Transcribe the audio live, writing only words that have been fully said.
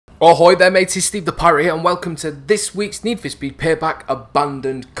Ahoy there mates, it's Steve the Pirate here and welcome to this week's Need for Speed Payback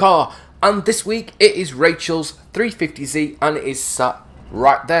Abandoned Car. And this week it is Rachel's 350Z and it is sat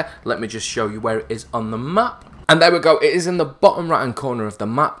right there. Let me just show you where it is on the map. And there we go, it is in the bottom right hand corner of the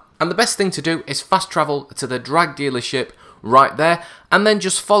map. And the best thing to do is fast travel to the drag dealership right there and then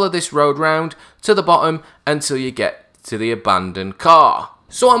just follow this road round to the bottom until you get to the abandoned car.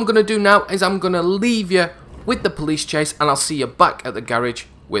 So what I'm going to do now is I'm going to leave you with the police chase and I'll see you back at the garage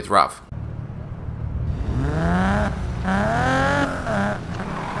with Rav. 1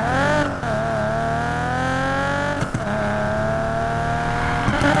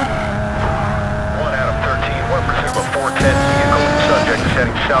 out of 13, what pursuit of a 410 vehicle, subject is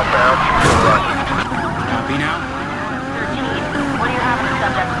heading southbound to Rocky. Copy now. 13, what do you have in the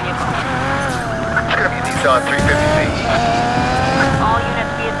subject vehicle? It's going to be a Nissan 350Z. All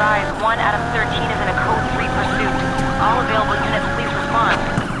units be advised, 1 out of 13 is in a code 3 pursuit. All available units, please respond.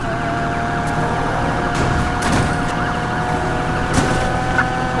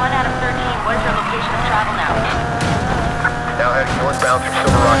 1 out of 13, what is your location of travel now? Now heading northbound through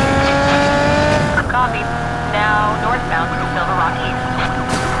Silver Rock East. Copy. Now northbound through Silver Rock East.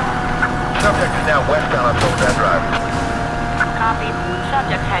 Subject is now westbound on Soledad Drive. Copy.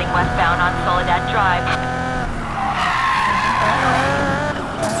 Subject heading westbound on Soledad Drive.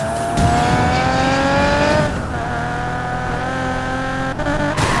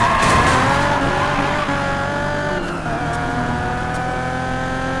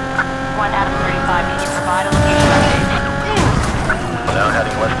 Provide a location update. Now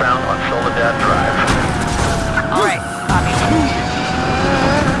heading westbound on Soledad Drive. Alright, copy.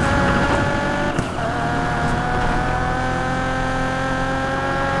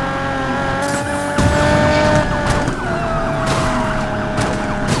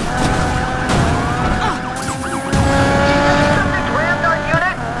 Subject rammed our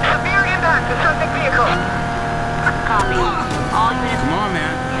unit. Severe impact to subject vehicle. Copy. All units. Come on,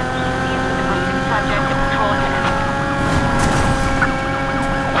 man. Subject to control unit.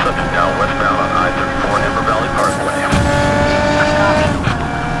 Subject now westbound on I-34 Amber Valley Parkway. Copy.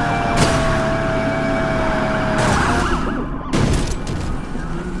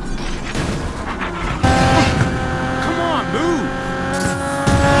 Come on, move.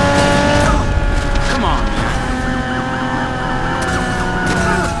 Come on, man.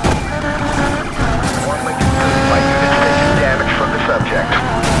 One Lincoln 35 units taking damage from the subject.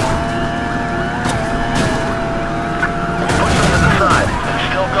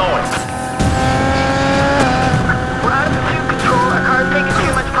 Still going. We're out of pursuit control. Our car's taking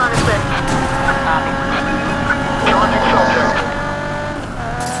too much punishment. Copy. Charging subject.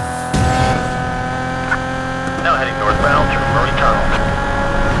 Now heading northbound through Murray Tunnel.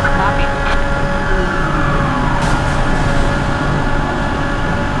 Copy.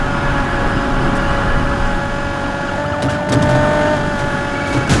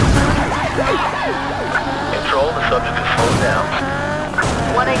 Control, the subject is slowed down.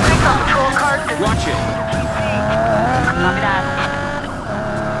 186 on patrol cars. Watch it. Copy that.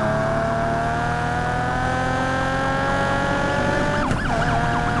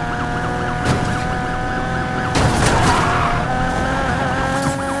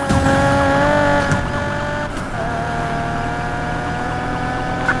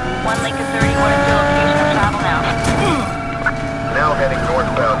 One Lincoln 30, what is your location of travel now? Now heading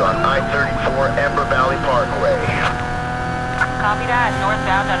northbound on I-34 Amber Valley Parkway. Copy that.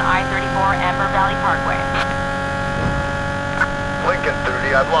 Northbound on I-34 Amber Valley Parkway. Lincoln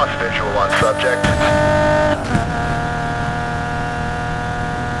 30, I've lost visual on subject.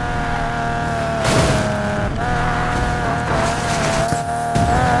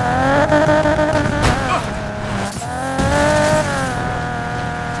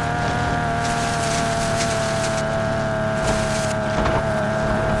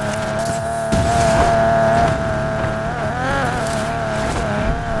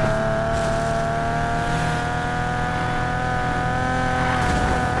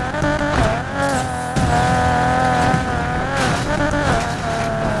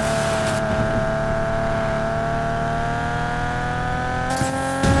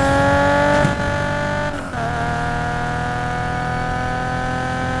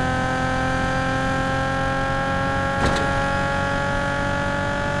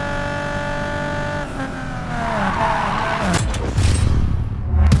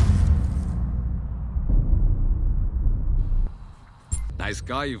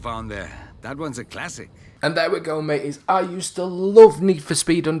 car you found there. That one's a classic. And there we go, mateys. I used to love Need for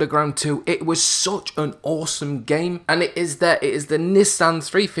Speed Underground 2. It was such an awesome game. And it is there. It is the Nissan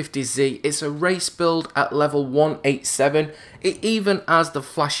 350Z. It's a race build at level 187. It even has the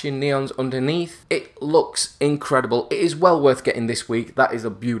flashing neons underneath. It looks incredible. It is well worth getting this week. That is a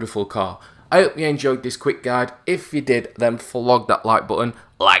beautiful car. I hope you enjoyed this quick guide. If you did, then flog that like button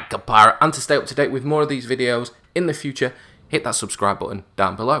like a pirate. And to stay up to date with more of these videos in the future, hit that subscribe button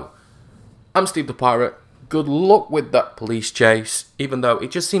down below. I'm Steve the Pirate. Good luck with that police chase, even though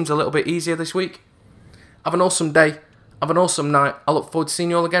it just seems a little bit easier this week. Have an awesome day. Have an awesome night. I look forward to seeing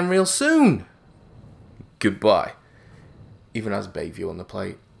you all again real soon. Goodbye. Even has Bayview on the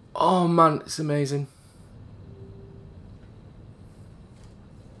plate. Oh man, it's amazing.